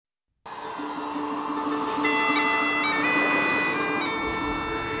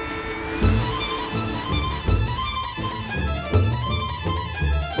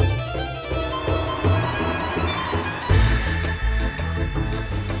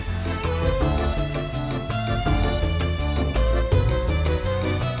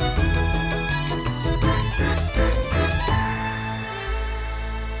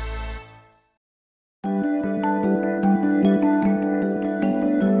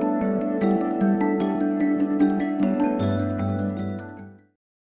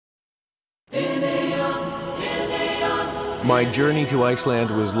My journey to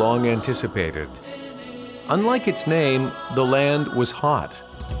Iceland was long anticipated. Unlike its name, the land was hot.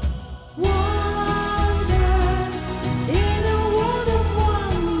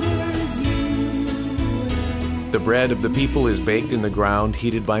 The bread of the people is baked in the ground,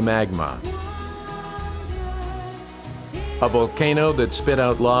 heated by magma. A volcano that spit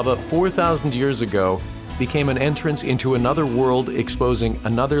out lava 4,000 years ago became an entrance into another world, exposing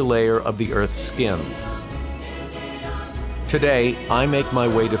another layer of the Earth's skin. Today, I make my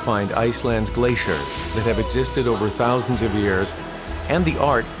way to find Iceland's glaciers that have existed over thousands of years and the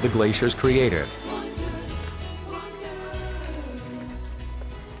art the glaciers created.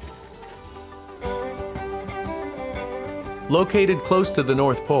 Located close to the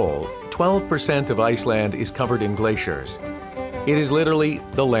North Pole, 12% of Iceland is covered in glaciers. It is literally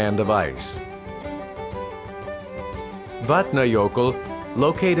the land of ice. Vatnajokull,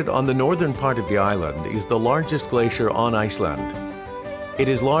 located on the northern part of the island, is the largest glacier on Iceland. It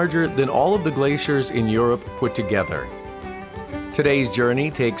is larger than all of the glaciers in Europe put together. Today's journey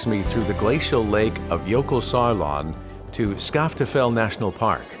takes me through the glacial lake of Jökulsárlón to Skaftafell National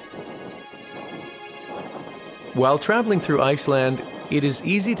Park. While traveling through Iceland, it is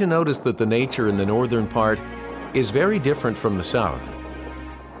easy to notice that the nature in the northern part is very different from the south.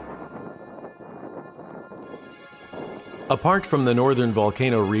 Apart from the northern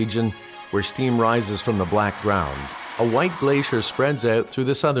volcano region, where steam rises from the black ground, a white glacier spreads out through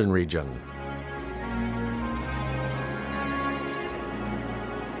the southern region.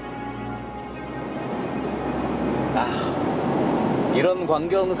 이런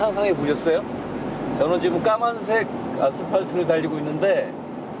광경 상상해 보셨어요? 저는 지금 까만색 아스팔트를 달리고 있는데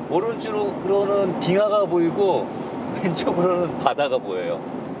오른쪽으로는 빙하가 보이고 왼쪽으로는 바다가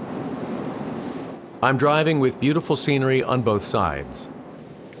보여요. I'm driving with beautiful scenery on both sides.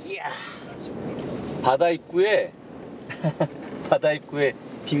 바다 입구에 바다 입구에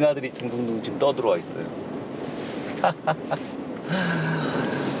빙하들이 둥둥둥 지금 떠들어와 있어요.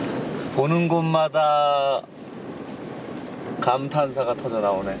 보는 곳마다 감탄사가 터져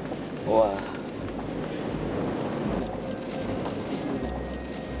나오네. 와.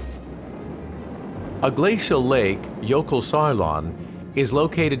 A glacial lake, Jökulsárlón, is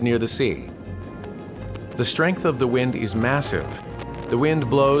located near the sea. The strength of the wind is massive. The wind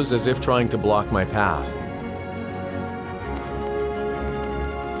blows as if trying to block my path.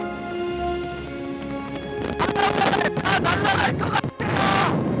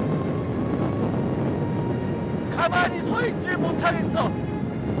 가만히 서 있질 못하겠어.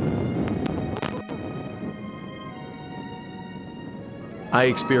 I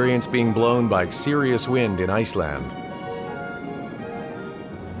experience being blown by serious wind in Iceland.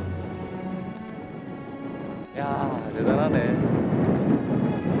 야, 대단하네.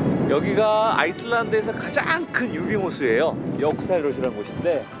 여기가 아이슬란드에서 가장 큰 유빙호수예요. jökulsárlón이라는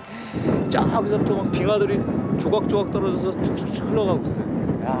곳인데 저기서부터 막 빙하들이 조각조각 떨어져서 축축축 흘러가고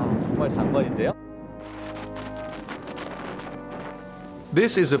있어요. 야, 정말 장관인데요.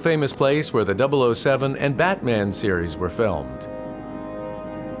 This is a famous place where the 007 and Batman series were filmed.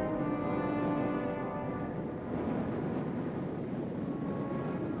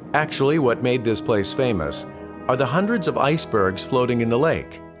 Actually, what made this place famous are the hundreds of icebergs floating in the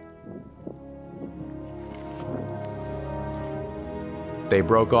lake. They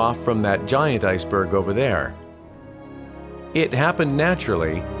broke off from that giant iceberg over there. It happened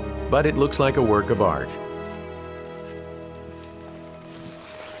naturally, but it looks like a work of art.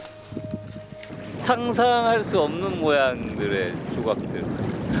 상상할 수 없는 모양들의 조각들.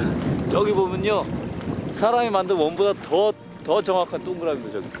 저기 보면요, 사람이 만든 원보다 더 정확한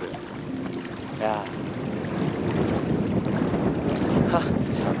동그라미도 저기 있어요. 야,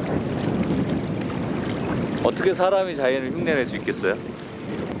 참. 어떻게 사람이 자연을 흉내낼 수 있겠어요?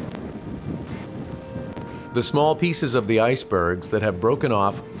 The small pieces of the icebergs that have broken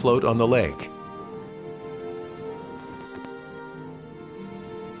off float on the lake.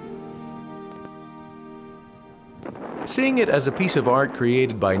 Seeing it as a piece of art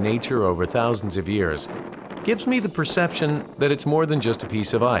created by nature over thousands of years gives me the perception that it's more than just a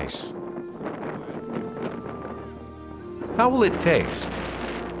piece of ice. How will it taste?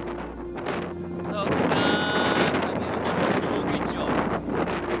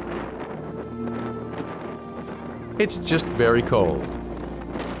 It's just very cold.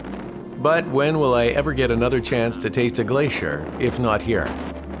 But when will I ever get another chance to taste a glacier, if not here?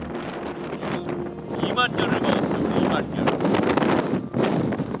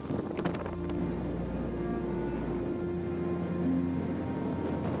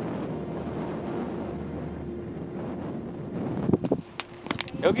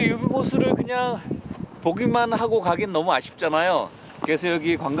 여기 유빙호수를 그냥 보기만 하고 가긴 너무 아쉽잖아요. 그래서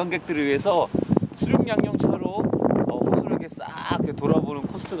여기 관광객들을 위해서 수륙 양용차로 호수를 이렇게 싹 이렇게 돌아보는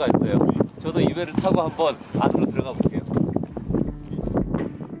코스가 있어요. 저도 이 배를 타고 한번 안으로 들어가 볼게요.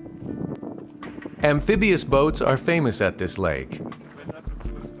 Amphibious boats are famous at this lake.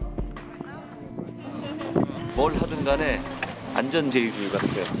 뭘 하든 간에 안전 제일주의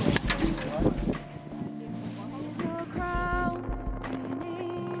같아요.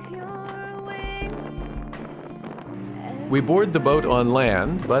 We board the boat on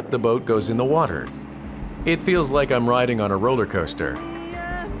land, but the boat goes in the water. It feels like I'm riding on a roller coaster.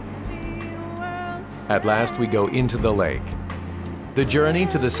 At last we go into the lake. The journey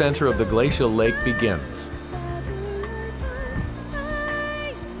to the center of the glacial lake begins.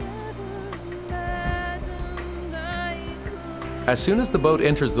 As soon as the boat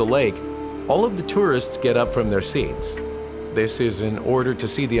enters the lake, all of the tourists get up from their seats. This is in order to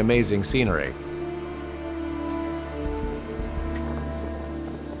see the amazing scenery.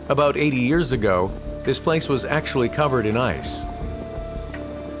 About 80 years ago, this place was actually covered in ice.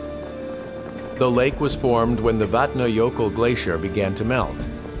 The lake was formed when the Vatnajokull glacier began to melt.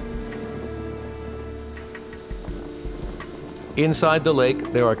 Inside the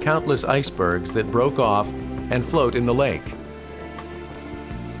lake, there are countless icebergs that broke off and float in the lake.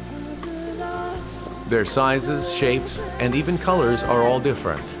 Their sizes, shapes, and even colors are all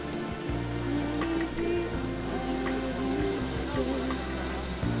different.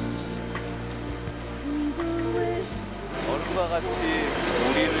 얼음과 같이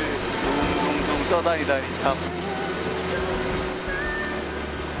우리를 둥둥둥 떠다니다니 참.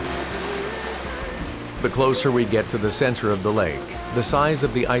 The closer we get to the center of the lake, the size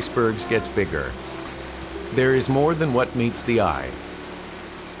of the icebergs gets bigger. There is more than what meets the eye.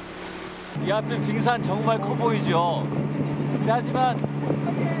 이 앞에 빙산 정말 커 보이죠? 하지만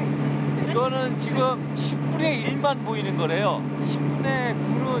이거는 지금 10분의 1만 보이는 거래요. 10분의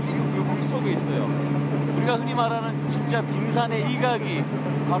 9는 지금 요 물 속에 있어요. 우리가 흔히 말하는 진짜 빙산의 일각이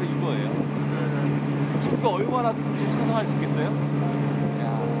바로 이거예요. 지구가 얼마나 큰지 상상할 수 있겠어요?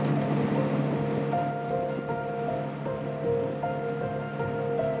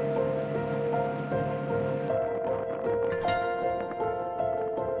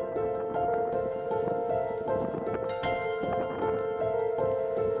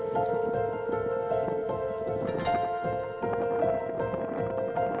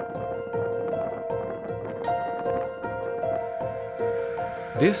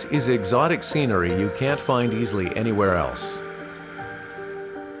 This is exotic scenery you can't find easily anywhere else.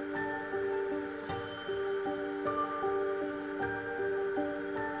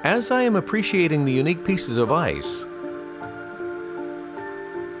 As I am appreciating the unique pieces of ice,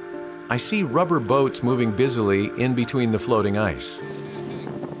 I see rubber boats moving busily in between the floating ice.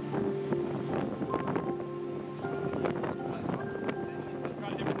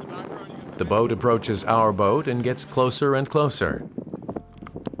 The boat approaches our boat and gets closer and closer.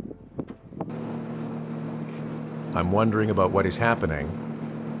 I'm wondering about what is happening,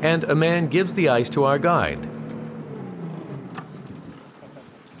 and a man gives the ice to our guide.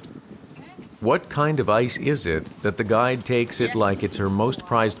 What kind of ice is it that the guide takes it like it's her most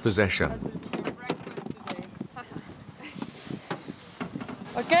prized possession?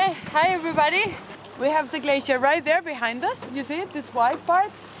 Okay, hi everybody. We have the glacier right there behind us. You see it, this white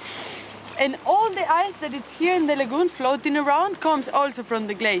part? And all the ice that is here in the lagoon floating around comes also from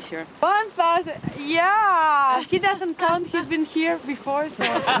the glacier. 1,000, yeah! He doesn't count, he's been here before, so he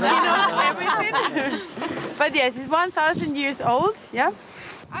knows everything. But yes, it's 1,000 years old, yeah?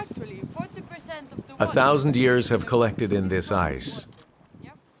 Actually, 40% of the water... 1,000 years have collected in this ice.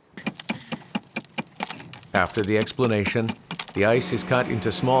 After the explanation, the ice is cut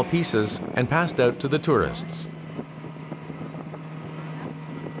into small pieces and passed out to the tourists.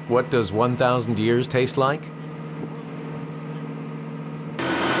 What does 1,000 years taste like?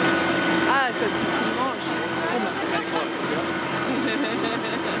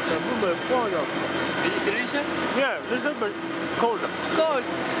 Delicious? Yeah, little bit cold. Cold.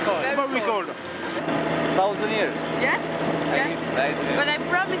 Very cold. 1,000 years. Yes? Yes. But I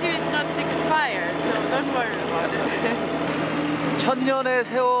promise you it's not expired, so don't worry about it. 천년의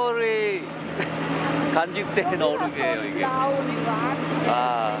세월이 간직된 얼음이에요, 이게.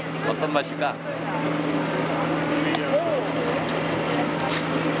 아, 어떤 맛일까?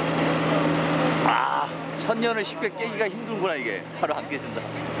 아, 천년을 쉽게 깨기가 힘들구나, 이게. 바로 안 깨진다.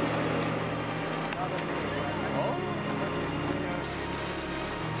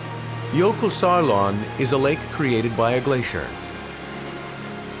 Jökulsárlón is a lake created by a glacier.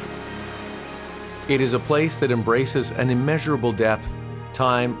 It is a place that embraces an immeasurable depth,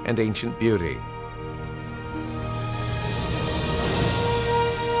 time, and ancient beauty.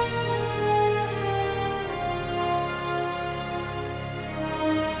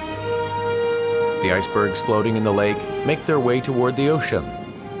 The icebergs floating in the lake make their way toward the ocean.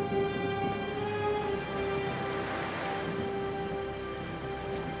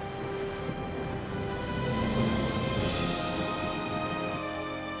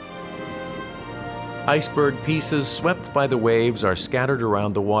 Iceberg pieces swept by the waves are scattered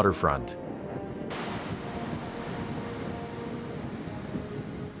around the waterfront.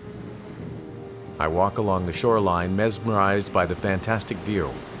 I walk along the shoreline, mesmerized by the fantastic view.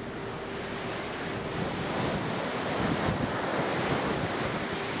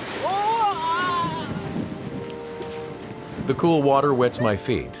 The cool water wets my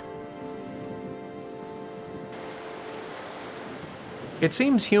feet. It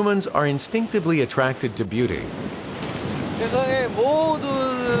seems humans are instinctively attracted to beauty. 세상의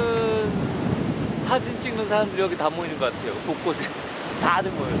모든 사진 찍는 사람들이 여기 다 모이는 것 같아요. 곳곳에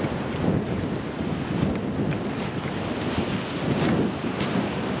다들 모여요.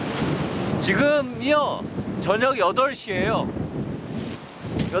 지금요 저녁 8시예요.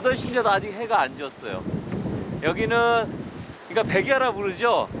 8시인데도 아직 해가 안 졌어요. 여기는 그러니까 백야라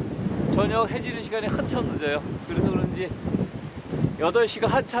부르죠. 저녁 해지는 시간이 한참 늦어요. 그래서 그런지 8시가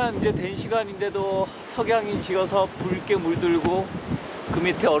한참 이제 된 시간인데도 석양이 지어서 붉게 물들고 그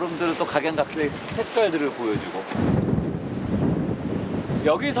밑에 얼음들은 또 각양각색 색깔들을 보여주고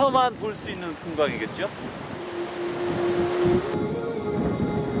여기서만 볼 수 있는 풍광이겠죠?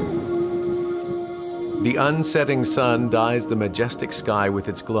 The unsetting sun dyes the majestic sky with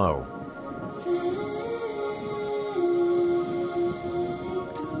its glow.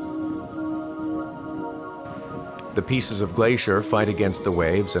 The pieces of glacier fight against the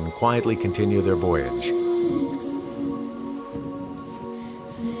waves and quietly continue their voyage.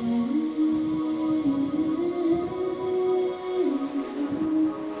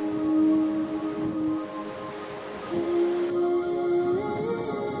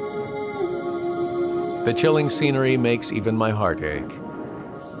 The chilling scenery makes even my heart ache.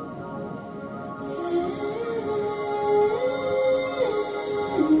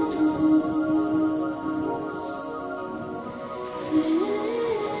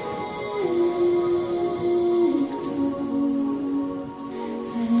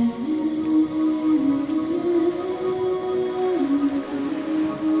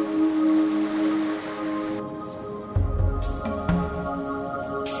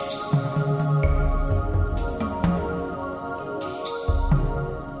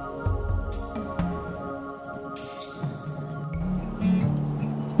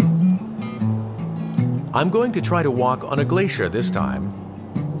 I'm going to try to walk on a glacier this time.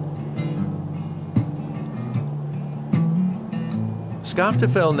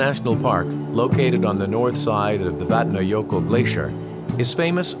 Skaftafell National Park, located on the north side of the Vatnajokull glacier, is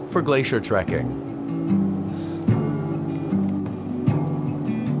famous for glacier trekking.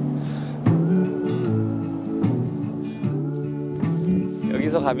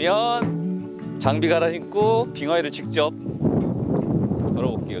 여기서 가면 장비 갈아입고 빙하이를 직접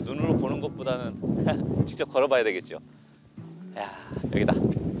걸어볼게요. 눈으로 보는 것보다는 직접 걸어봐야 되겠죠. 야, 여기다.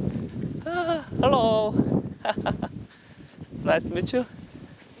 Hello. Nice to meet you.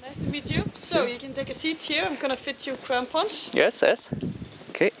 Nice to meet you. So you can take a seat here. I'm gonna fit you crampons. Yes, yes.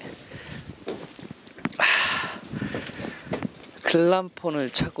 Okay. 클람폰을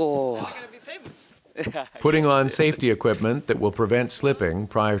차고. We're gonna be famous. Putting on safety equipment that will prevent slipping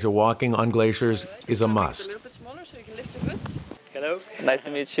prior to walking on glaciers is a A must. little bit smaller so you can lift your foot. Hello. Nice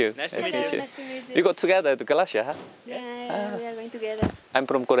to meet you. Nice to meet you. Nice to meet you. We go together to Galatia, huh? Yeah, we are going together. I'm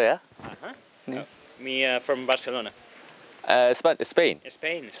from Korea. Me from Barcelona. Spain.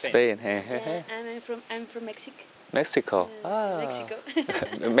 Spain. Spain. Yeah, I'm from Mexico. Mexico.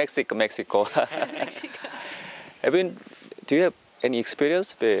 Mexico. Mexico. Mexico. Do you have any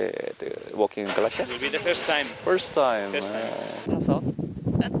experience with walking in Galatia? It will be the first time. First time. First time. 타서.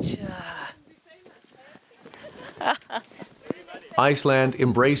 아차. Iceland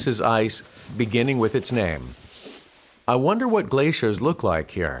embraces ice, beginning with its name. I wonder what glaciers look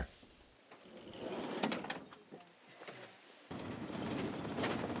like here.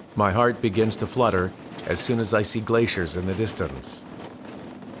 My heart begins to flutter as soon as I see glaciers in the distance.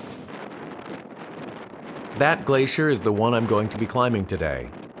 That glacier is the one I'm going to be climbing today.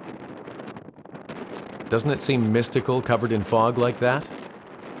 Doesn't it seem mystical, covered in fog like that?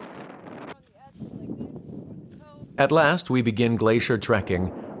 At last, we begin glacier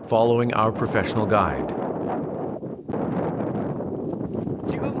trekking, following our professional guide.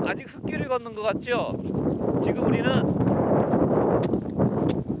 지금 아직 흙길을 걷는 것 같죠? 지금 우리는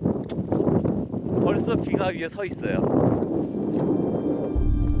벌써 빙하 위에 서 있어요.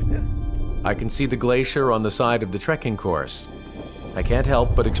 I can see the glacier on the side of the trekking course. I can't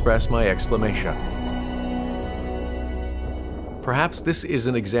help but express my exclamation. Perhaps this is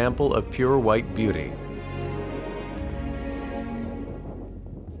an example of pure white beauty.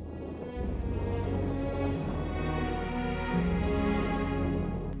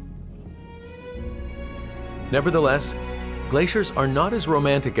 Nevertheless, glaciers are not as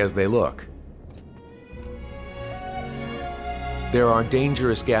romantic as they look. There are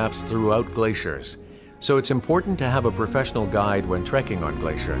dangerous gaps throughout glaciers, so it's important to have a professional guide when trekking on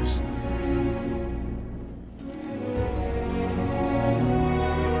glaciers.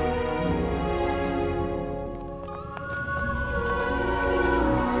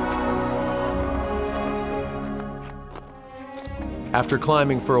 After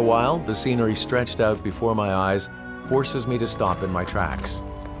climbing for a while, the scenery stretched out before my eyes forces me to stop in my tracks.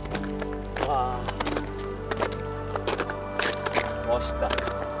 와, 멋있다.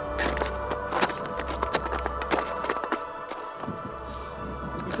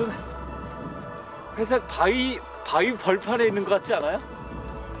 무슨 회색 바위 벌판에 있는 것 같지 않아요?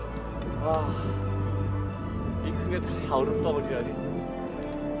 와, 이 큰 게 다 얼음 덩어리라니.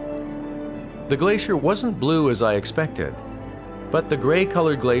 The glacier wasn't blue as I expected, but the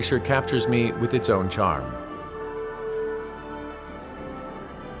gray-colored glacier captures me with its own charm.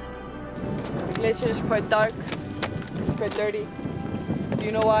 The glacier is quite dark. It's quite dirty. Do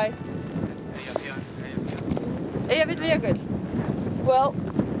you know why? Eyjafjallajökull. Well,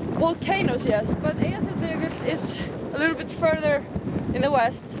 volcanoes, yes, but Eyjafjallajökull is a little bit further in the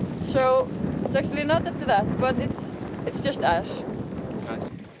west, so it's actually not after that, but it's just ash.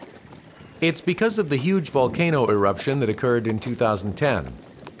 It's because of the huge volcano eruption that occurred in 2010.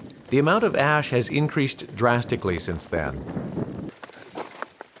 The amount of ash has increased drastically since then.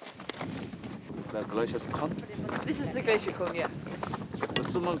 The glacier's cone? This is the glacier cone, yeah. The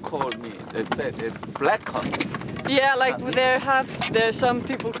someone called me, they said it's black cone. Yeah, like there some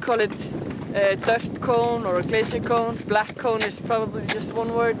people call it a dirt cone or a glacier cone. Black cone is probably just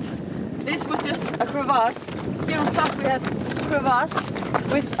one word. This was just a crevasse. Here on top we had crevasse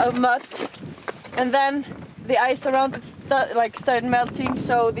with a mud, and then the ice around it started melting,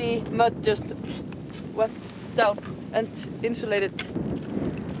 so the mud just went down and insulated.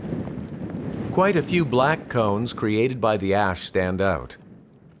 Quite a few black cones created by the ash stand out.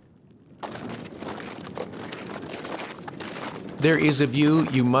 There is a view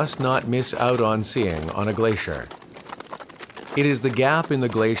you must not miss out on seeing on a glacier. It is the gap in the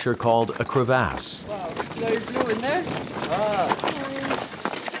glacier called a crevasse. Wow, there is blue in there.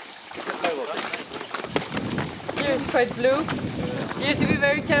 Here it's quite blue. You have to be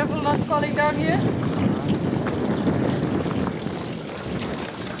very careful not falling down here.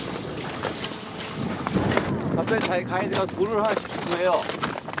 갑자기 자기 가이드가 돈을 하나씩 주고 해요.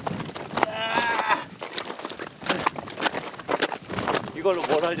 이걸로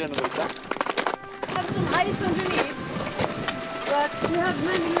뭘 하려는 걸까? Have some ice underneath, but you have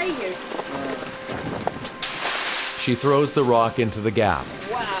many layers. She throws the rock into the gap.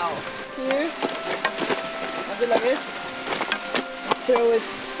 Wow. Here. I do like this. Throw it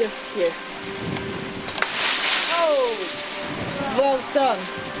just here. Oh! Well done.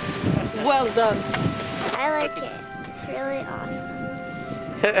 Well done. I like it. It's really awesome.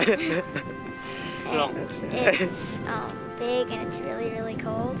 And it's big and it's really, really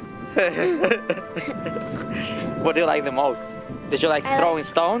cold. What do you like the most? Did you like throwing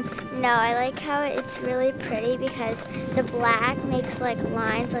stones? No, I like how it's really pretty because the black makes like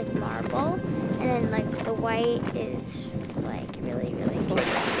lines like marble, and then like the white is like really, really cute.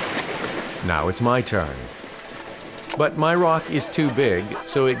 Now it's my turn. But my rock is too big,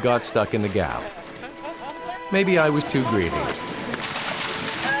 so it got stuck in the gap. Maybe I was too greedy.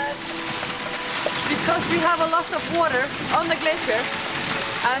 Because we have a lot of water on the glacier,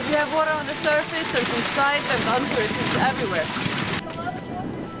 and we have water on the surface and inside and under it, it's everywhere.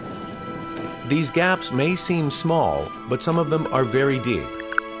 These gaps may seem small, but some of them are very deep.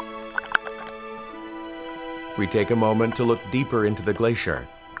 We take a moment to look deeper into the glacier.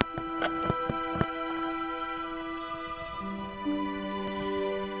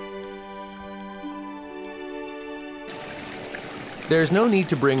 There's no need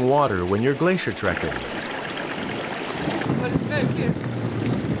to bring water when you're glacier trekking. But it's very clear.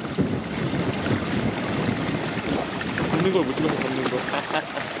 걷는 걸 못 찍어서 걷는 거.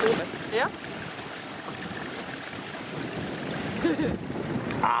 Yeah?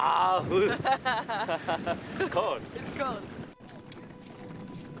 아, it's cold. It's cold.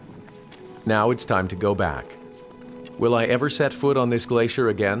 Now it's time to go back. Will I ever set foot on this glacier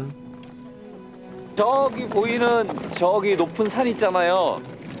again? 저기 보이는 저기 높은 산 있잖아요.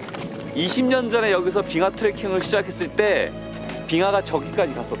 20년 전에 여기서 빙하 트레킹을 시작했을 때 빙하가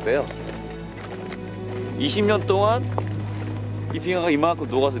저기까지 갔었대요. 20년 동안 이 빙하가 이만큼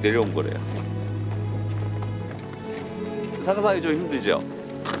녹아서 내려온 거래요. 상상하기 좀 힘들죠?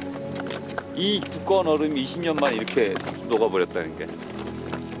 이 두꺼운 얼음이 20년 만에 이렇게 녹아버렸다는 게.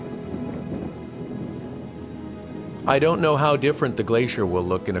 I don't know how different the glacier will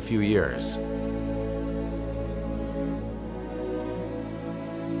look in a few years.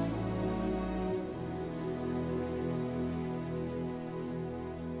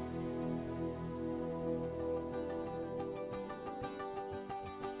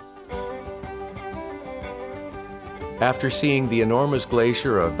 After seeing the enormous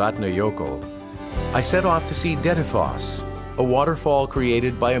glacier of Vatnajokull, I set off to see Dettifoss, a waterfall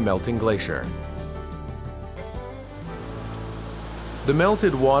created by a melting glacier. The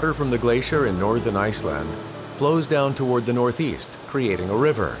melted water from the glacier in northern Iceland flows down toward the northeast, creating a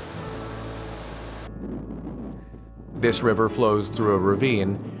river. This river flows through a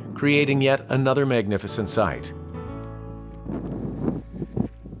ravine, creating yet another magnificent sight.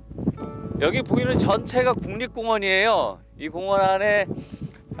 여기 보이는 전체가 국립공원이에요. 이 공원 안에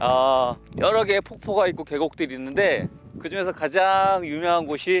여러 개의 폭포가 있고 계곡들이 있는데 그 중에서 가장 유명한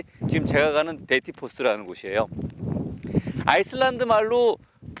곳이 지금 제가 가는 데티포스라는 곳이에요. 아이슬란드 말로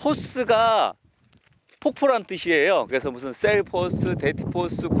포스가 폭포란 뜻이에요. 그래서 무슨 셀포스,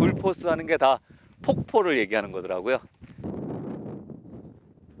 데티포스, 굴포스 하는 게 다 폭포를 얘기하는 거더라고요.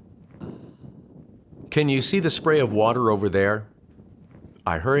 Can you see the spray of water over there?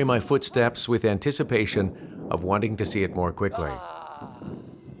 I hurry my footsteps with anticipation of wanting to see it more quickly.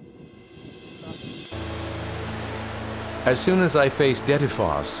 As soon as I face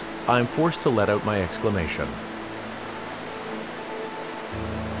Dettifoss, I'm forced to let out my exclamation.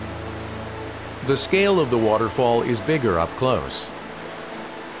 The scale of the waterfall is bigger up close.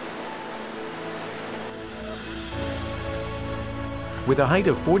 With a height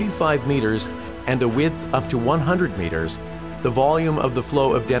of 45 meters and a width up to 100 meters, the volume of the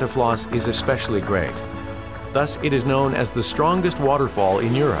flow of Dettifoss is especially great. Thus, it is known as the strongest waterfall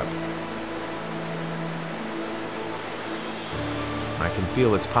in Europe. I can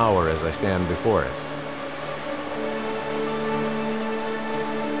feel its power as I stand before it.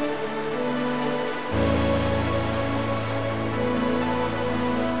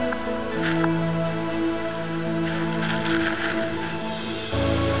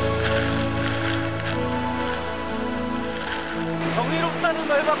 경이롭다는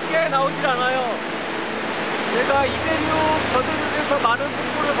말밖에 나오질 않아요. 제가 이대륙 저대륙에서 많은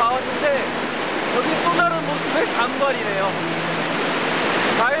폭포를 봐왔는데 여기 또 다른 모습의 장관이네요.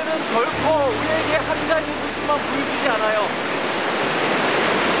 자연은 결코 우리에게 한 가지 모습만 보여주지 않아요.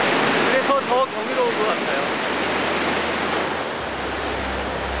 그래서 더 경이로운 것 같아요.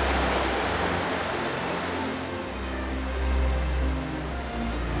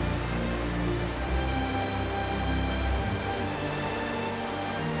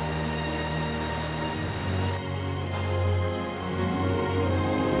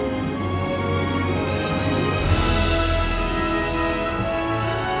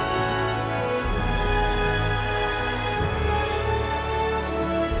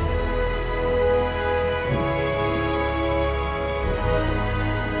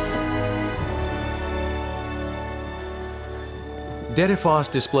 Dettifoss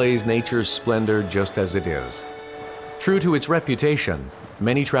displays nature's splendor just as it is. True to its reputation,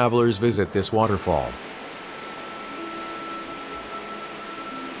 many travelers visit this waterfall.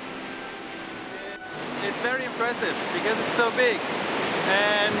 It's very impressive because it's so big,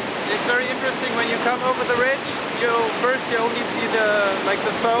 and it's very interesting when you come over the ridge. First you only see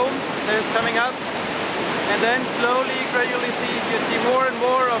the foam that is coming up, and then slowly, gradually you see more and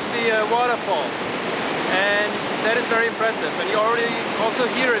more of the waterfall. And that is very impressive, and you already also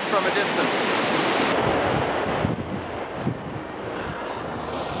hear it from a distance.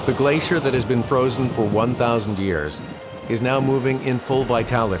 The glacier that has been frozen for 1,000 years is now moving in full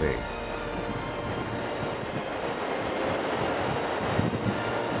vitality.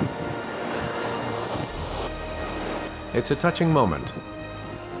 It's a touching moment.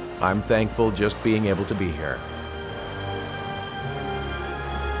 I'm thankful just being able to be here.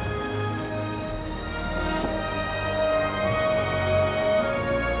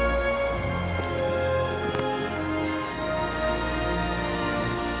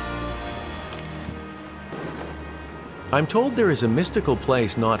 I'm told there is a mystical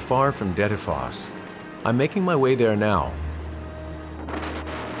place not far from Dettifoss. I'm making my way there now.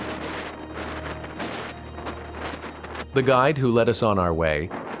 The guide who led us on our way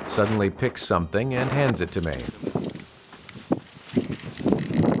suddenly picks something and hands it to me.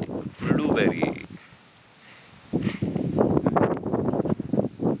 Blueberry.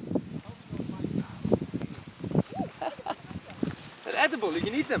 edible. You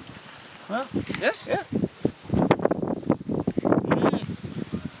can eat them. Huh? Yes? Yeah.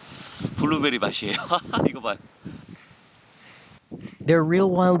 블루베리 맛이에요. 이거 봐. They're real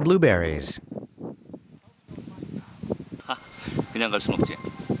wild blueberries. 그냥 갈 순 없지.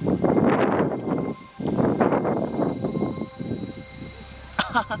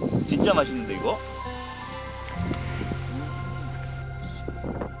 진짜 맛있는데 이거?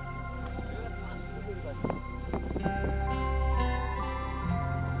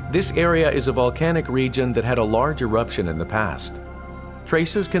 This area is a volcanic region that had a large eruption in the past.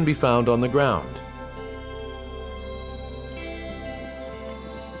 Traces can be found on the ground.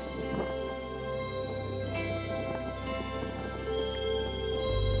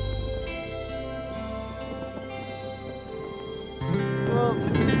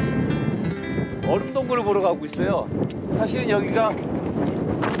 얼음 동굴을 보러 가고 있어요. 사실은 여기가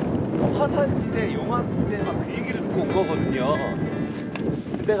화산지대, 용암지대 막 그 얘기를 듣고 온 거거든요.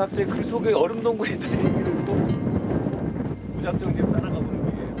 근데 갑자기 그 속에 얼음 동굴이 있다는 얘기를 듣고 무작정 지금 따라가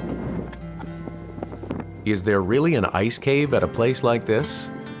보는 거예요. Is there really an ice cave at a place like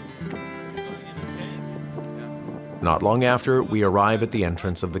this? Not long after, we arrive at the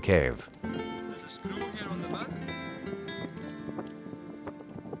entrance of the cave.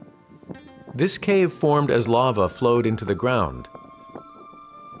 This cave formed as lava flowed into the ground.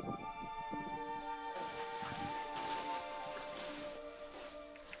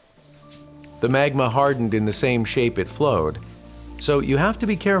 The magma hardened in the same shape it flowed, so you have to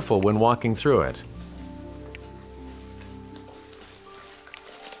be careful when walking through it.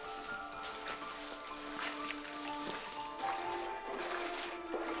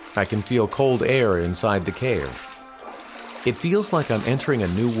 I can feel cold air inside the cave. It feels like I'm entering a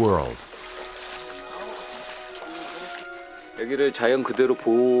new world. 여기를 자연 그대로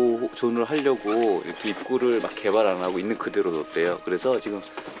보존을 하려고 이렇게 입구를 막 개발 안 하고 있는 그대로 뒀대요. 그래서 지금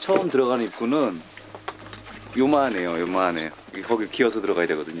처음 들어가는 입구는 요만해요. 요만해요. 거기 기어서 들어가야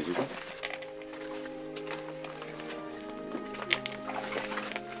되거든요, 지금.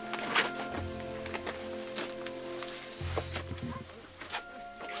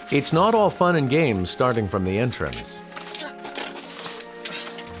 It's not all fun and games starting from the entrance.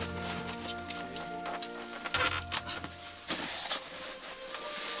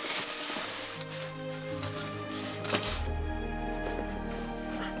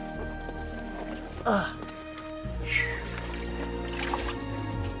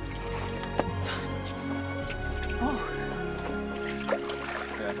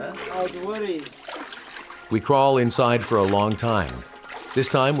 We crawl inside for a long time. This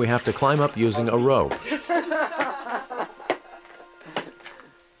time we have to climb up using a rope.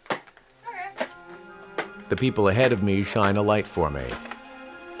 The people ahead of me shine a light for me.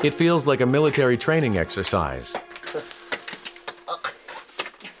 It feels like a military training exercise.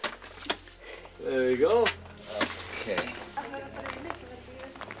 There you go. Okay.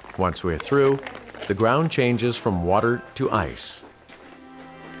 Once we're through, the ground changes from water to ice.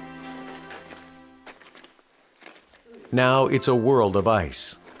 Now it's a world of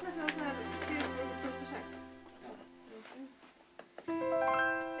ice.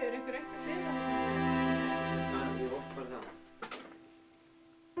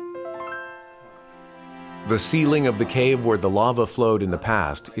 The ceiling of the cave where the lava flowed in the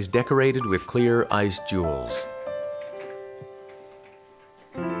past is decorated with clear ice jewels.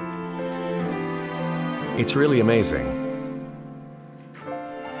 It's really amazing.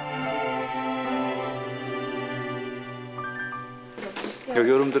 여기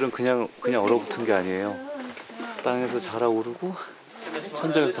여러분들은 그냥 얼어붙은 게 아니에요. 땅에서 자라오르고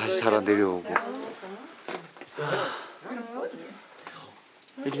천장에서 다시 자라 내려오고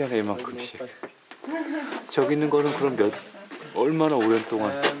 1년에 이만큼씩. 저기 있는 거는 그럼 얼마나 오랜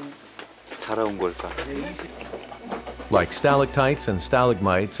동안 자라온 걸까? Like stalactites and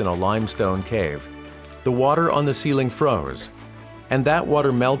stalagmites in a limestone cave, the water on the ceiling froze, and that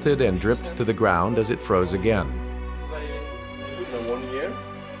water melted and dripped to the ground as it froze again. 1 year.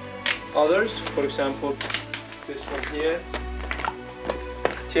 Others, for example, this one here,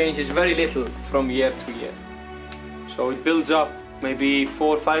 changes very little from year to year. So it builds up maybe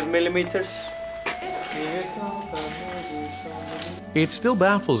 4 or 5 millimeters. It still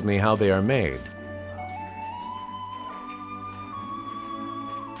baffles me how they are made.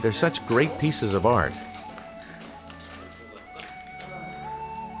 They're such great pieces of art.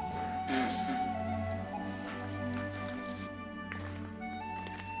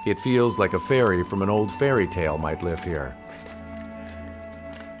 It feels like a fairy from an old fairy tale might live here.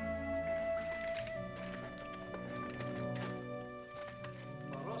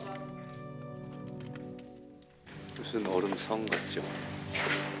 무슨 얼음 성 같죠?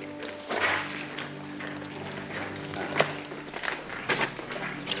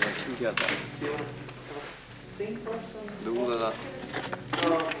 정말 신기하다. 누군가가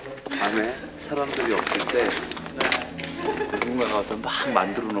밤에 사람들이 없을 때 누군가가 와서 막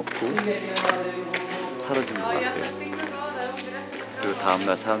만들어 놓고 사라지는 것 같아요. 그리고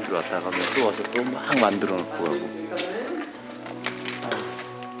다음날 사람들이 왔다 가면 또 와서 또 막 만들어 놓고 가고.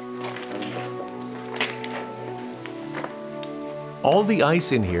 All the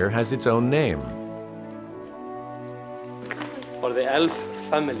ice in here has its own name. For the elf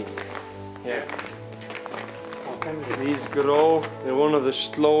family here. These grow, they're one of the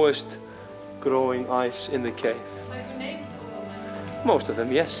slowest growing ice in the cave. Most of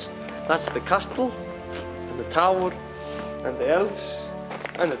them, yes. That's the castle, and the tower, and the elves,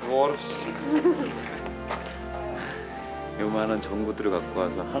 and the dwarves. 요만한 전구들을 갖고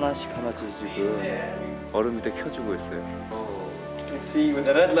와서 하나씩 지금 얼음 밑에 켜주고 있어요. You can see with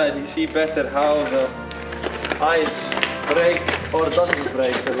the red light, you see better how the ice break or doesn't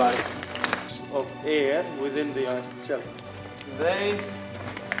break the light of air within the ice itself. They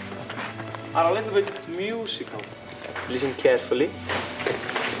are a little bit musical. Listen carefully.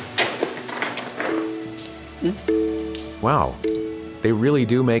 Wow, they really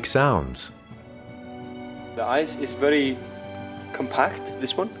do make sounds. The ice is very compact,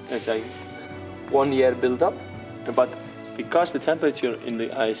 this one. It's a 1 year build-up. But because the temperature in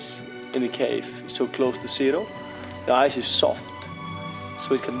the ice, in the cave, is so close to zero, the ice is soft.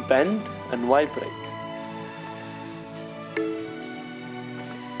 So it can bend and vibrate.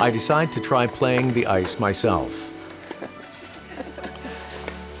 I decide to try playing the ice myself.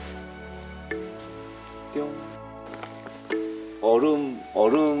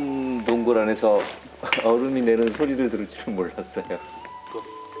 얼음 동굴 안에서 얼음이 내는 소리를 들을 줄은 몰랐어요.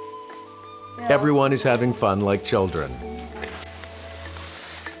 Everyone is having fun like children.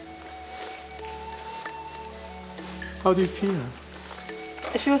 How do you feel?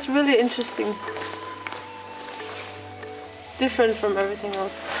 It feels really interesting. Different from everything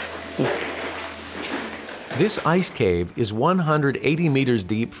else. This ice cave is 180 meters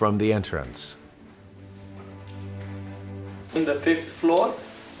deep from the entrance. In the 5th floor,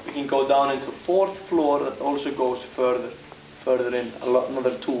 we can go down into 4th floor that also goes further in,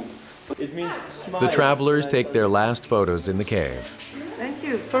 another tube. It means smile. The travelers take their last photos in the cave. Thank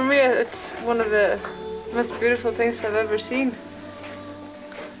you. For me, it's one of the most beautiful things I've ever seen.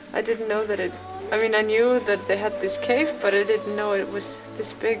 I didn't know that it... I mean, I knew that they had this cave, but I didn't know it was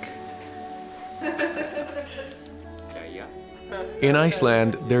this big. In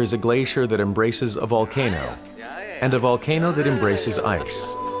Iceland, there is a glacier that embraces a volcano, and a volcano that embraces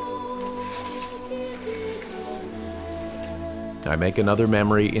ice. I make another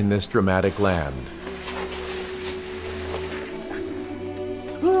memory in this dramatic land.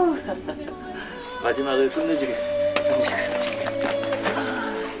 마지막을 끝내주게.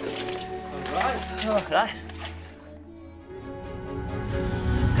 Right.